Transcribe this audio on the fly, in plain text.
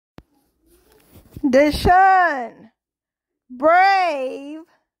Deshaun, brave,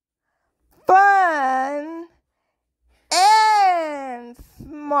 fun, and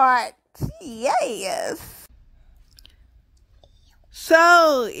smart. Yes.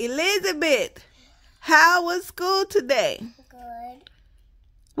 So, Elizabeth, how was school today? Good.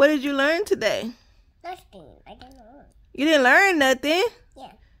 What did you learn today? Nothing. I didn't learn. You didn't learn nothing?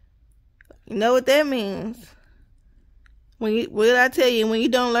 Yeah. You know what that means? What did I tell you? When you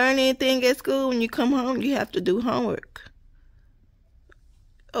don't learn anything at school, when you come home, you have to do homework.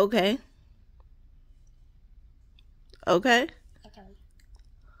 Okay? Okay?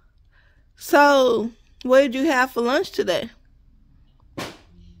 So, what did you have for lunch today?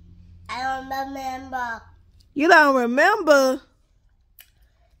 I don't remember. You don't remember?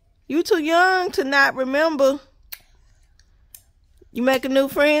 You too young to not remember. You make a new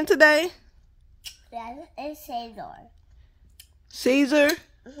friend today? That is Caesar. Caesar?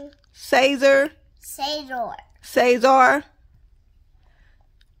 Mm-hmm. Caesar? Caesar. Caesar?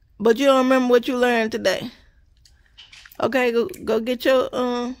 But you don't remember what you learned today. Okay, go get your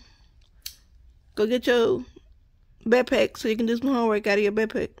backpack so you can do some homework out of your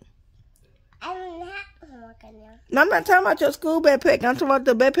backpack. I don't have homework in there. No, I'm not talking about your school backpack. I'm talking about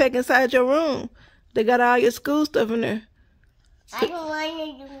the backpack inside your room. They got all your school stuff in there. I don't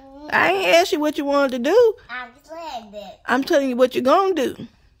want to do. I ain't asked you what you wanted to do. I said that. I'm telling you what you're going to do.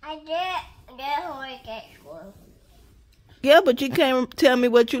 I did homework at school. Yeah, but you can't tell me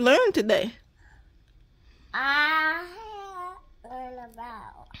what you learned today. I learned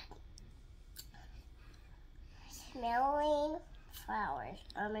about smelling flowers.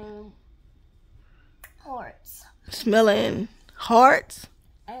 Hearts. Smelling hearts?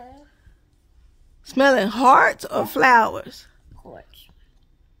 Smelling hearts or flowers? Hearts.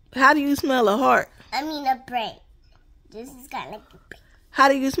 How do you smell a heart? I mean a brain. This is kind of like a brain. How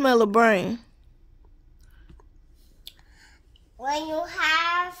do you smell a brain? When you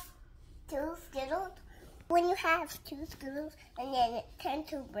have two Skittles, and then it turns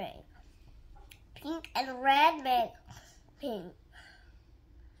to brain. Pink and red make pink.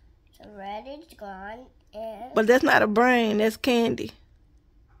 So red is gone, and But that's not a brain, that's candy.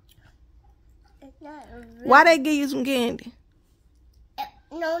 it's not red. Why they give you some candy?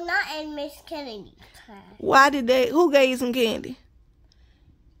 No, not in Miss Kennedy class. Who gave you some candy?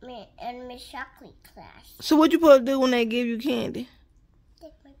 In Miss Shockley class. So what you supposed to do when they give you candy?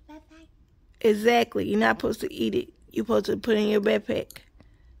 Take my backpack. Exactly. You're not supposed to eat it. You're supposed to put it in your backpack.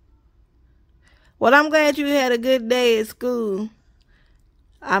 Well, I'm glad you had a good day at school.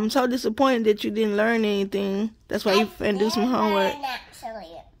 I'm so disappointed that you didn't learn anything. That's why you finna do some homework. Actually,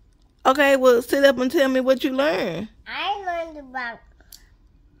 Okay, well, sit up and tell me what you learned. I learned about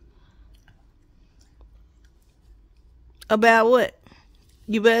About what?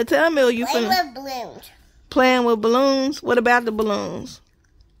 You better tell me or you playing finna... with balloons. Playing with balloons? What about the balloons?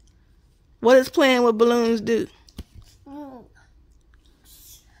 What does playing with balloons do?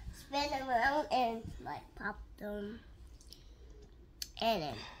 Spin them around and pop them, and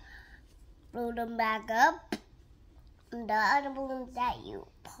then blow them back up. And the other balloons that you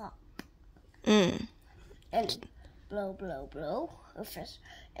pop, and blow,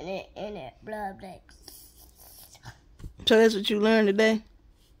 and it blow like. So that's what you learned today?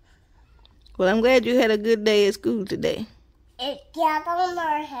 Well, I'm glad you had a good day at school today. It got on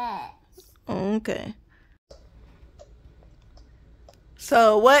our head. Okay.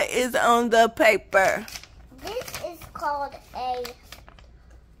 So what is on the paper? This is called a...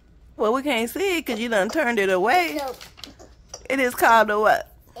 Well, we can't see it because you done turned it away. No, It is called a what?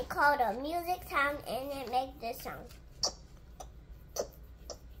 it's called a music sound, and it makes this sound.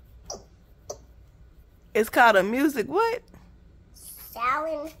 It's called a music what?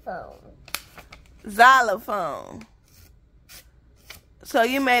 Xylophone. Xylophone. So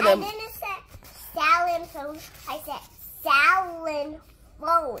you made And a... then it said xylophone. I said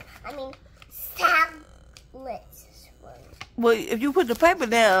xylophone. I mean xylophone. Well, if you put the paper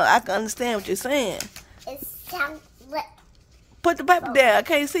down, I can understand what you're saying. It's xylophone. Put the paper down. I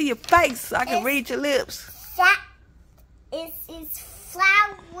can't see your face, so I can read your lips. It's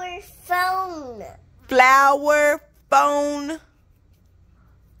flower phone. Flower phone.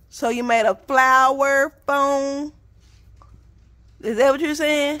 So you made a flower phone. Is that what you're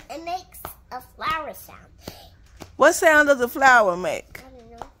saying? It makes a flower sound. What sound does a flower make? I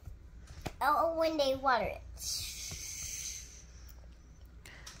don't know. Oh, when they water it.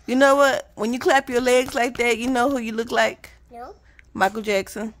 You know what? When you clap your legs like that, you know who you look like? No? Michael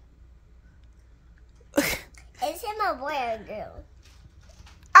Jackson. Is him a boy or a girl?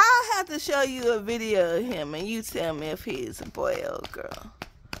 I'll have to show you a video of him and you tell me if he's a boy or a girl.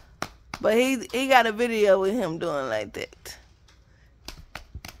 But he got a video with him doing like that.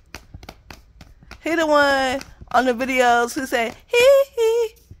 He the one on the videos who say hee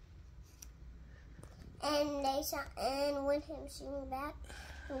hee. And when him sing back,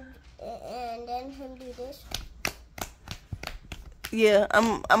 and then him do this. Yeah,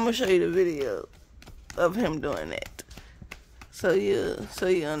 I'm gonna show you the video of him doing that, so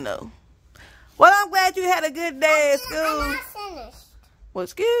you'll know. Well, I'm glad you had a good day at school. I'm not finished. Well,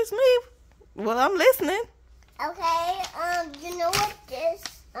 excuse me. Well, I'm listening. Okay. You know what this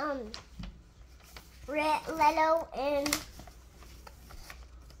red Lego and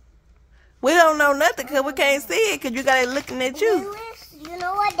We don't know nothing because we can't see it because you got it looking at you. Lewis, you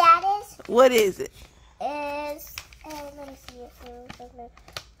know what that is? What is it? Is let me see it for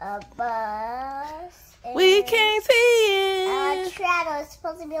a bus. We can't see A it. travel is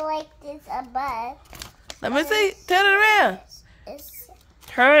supposed to be like this, a bus. Let me see. Turn it around. It's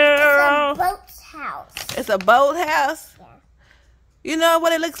Turn it a around. boat's house. It's a boathouse. Yeah. You know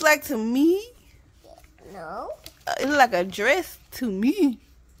what it looks like to me? No. It looks like a dress to me.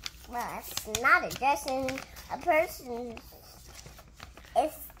 Well, it's not addressing a person.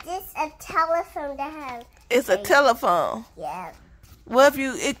 Is this a telephone to have? It's a telephone. Yeah. Well,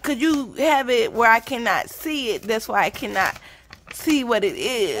 could you have it where I cannot see it? That's why I cannot see what it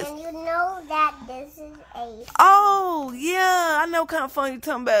is. And you know that this is a... Oh, yeah. I know what kind of phone you're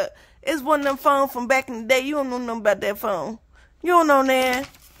talking about. It's one of them phones from back in the day. You don't know nothing about that phone. You don't know that.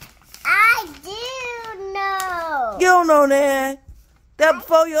 I do know. You don't know that. That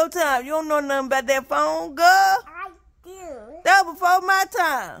before your time. You don't know nothing about that phone, girl. I do. That before my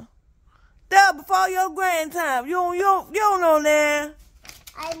time. That before your grand time. You don't know that.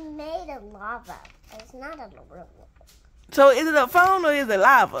 I made a lava. It's not a real lava. So is it a phone or is it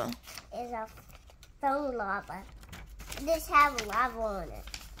lava? It's a phone lava. This has lava on it.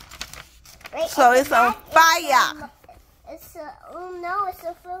 Right, So it's on fire. It's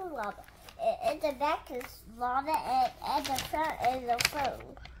a phone lava. At the back is lava, and at the front is a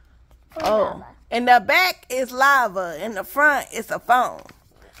phone. Oh, in the back is lava. In the front is a phone.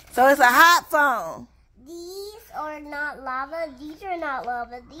 So it's a hot phone. These are not lava. These are not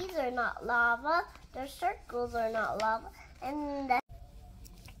lava. These are not lava. The circles are not lava. And the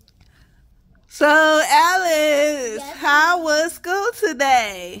So Alice, Yes, how was school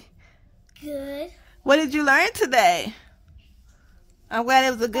today? good. What did you learn today? I'm glad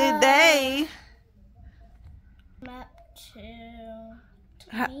it was a good day. Map to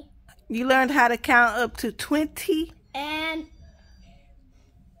How- 20. You learned how to count up to 20. And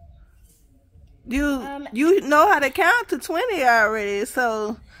You know how to count to 20 already.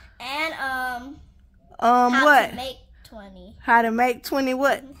 So how what? to make 20. How to make 20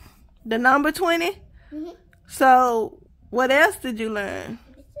 what? The number 20? Mhm. So what else did you learn?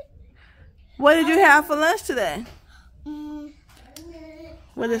 What did you have for lunch today?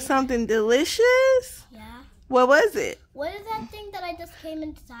 Was it something delicious? Yeah. What was it? What is that thing that I just came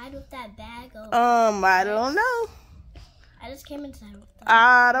inside with that bag of? I don't know. I just came inside with that.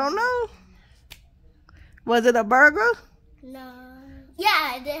 I don't know. Was it a burger? No. Yeah,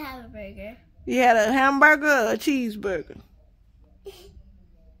 I did have a burger. You had a hamburger or a cheeseburger?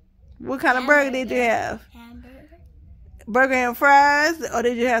 What kind of burger did you have? Hamburger. Burger and fries, or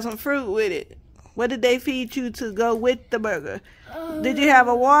did you have some fruit with it? What did they feed you to go with the burger? Did you have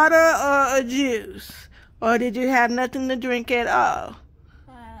a water or a juice? Or did you have nothing to drink at all?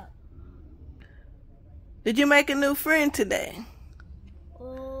 Did you make a new friend today?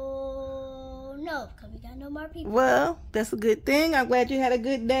 Oh, no, because we got no more people. Well, that's a good thing. I'm glad you had a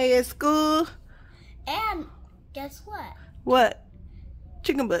good day at school. And guess what? What?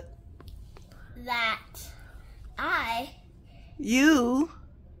 Chicken butt. That I You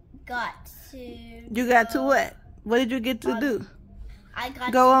got to... You got to what? What did you get to do? I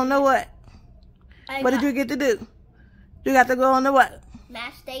got Go to on the what? What did you get to do? You got to go on the what?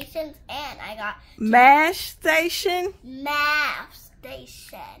 Math stations, and I got Math station? math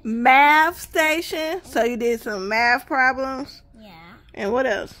station. Math station? So you did some math problems? Yeah. And what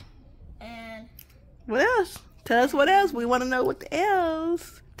else? And What else? Tell us what else. We want to know what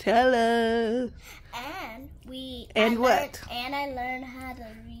else. Tell us. And what? And I learned how to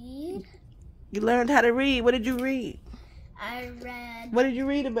read. You learned how to read. What did you read? I read What did you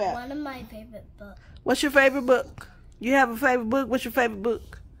read about? one of my favorite books. What's your favorite book? You have a favorite book? What's your favorite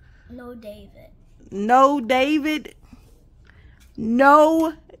book? No, David. No, David.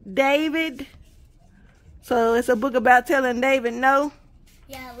 No, David. So it's a book about telling David no.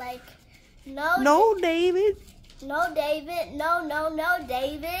 Yeah, like no. No, David. No, David. No,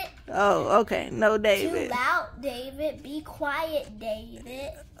 David. Oh, okay. No, David. Too loud, David. Be quiet,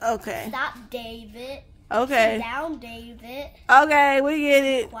 David. Okay. Stop, David. Okay. Sit down, David. Okay, we get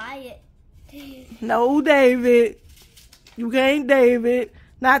it. Quiet, David. No, David. You can't, David.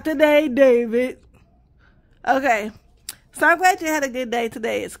 Not today, David. Okay. So I'm glad you had a good day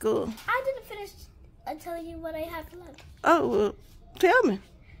today at school. I didn't finish telling you what I had for lunch. Oh, well, tell me.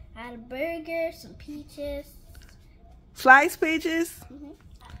 I had a burger, some peaches, Sliced peaches?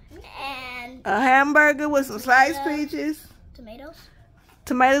 and A hamburger with some sliced peaches? tomatoes.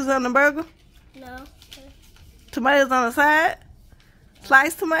 Tomatoes on the burger? No. Tomatoes on the side?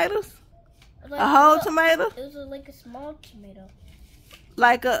 Sliced tomatoes? A whole tomato? It was like a small tomato.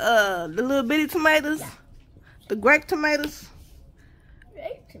 Like the little bitty tomatoes? Yeah. The grape tomatoes?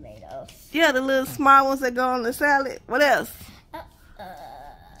 Grape tomatoes. Yeah, the little small ones that go on the salad. What else?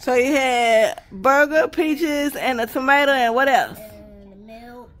 So you had burger, peaches, and a tomato, and what else? And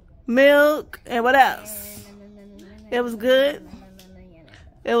milk. Milk, and what else? It was good?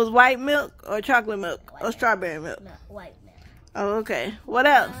 It was white milk or chocolate milk or strawberry milk? No, white milk. Oh, okay. What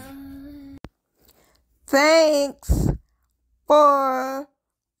else? Thanks for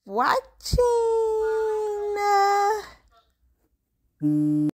watching.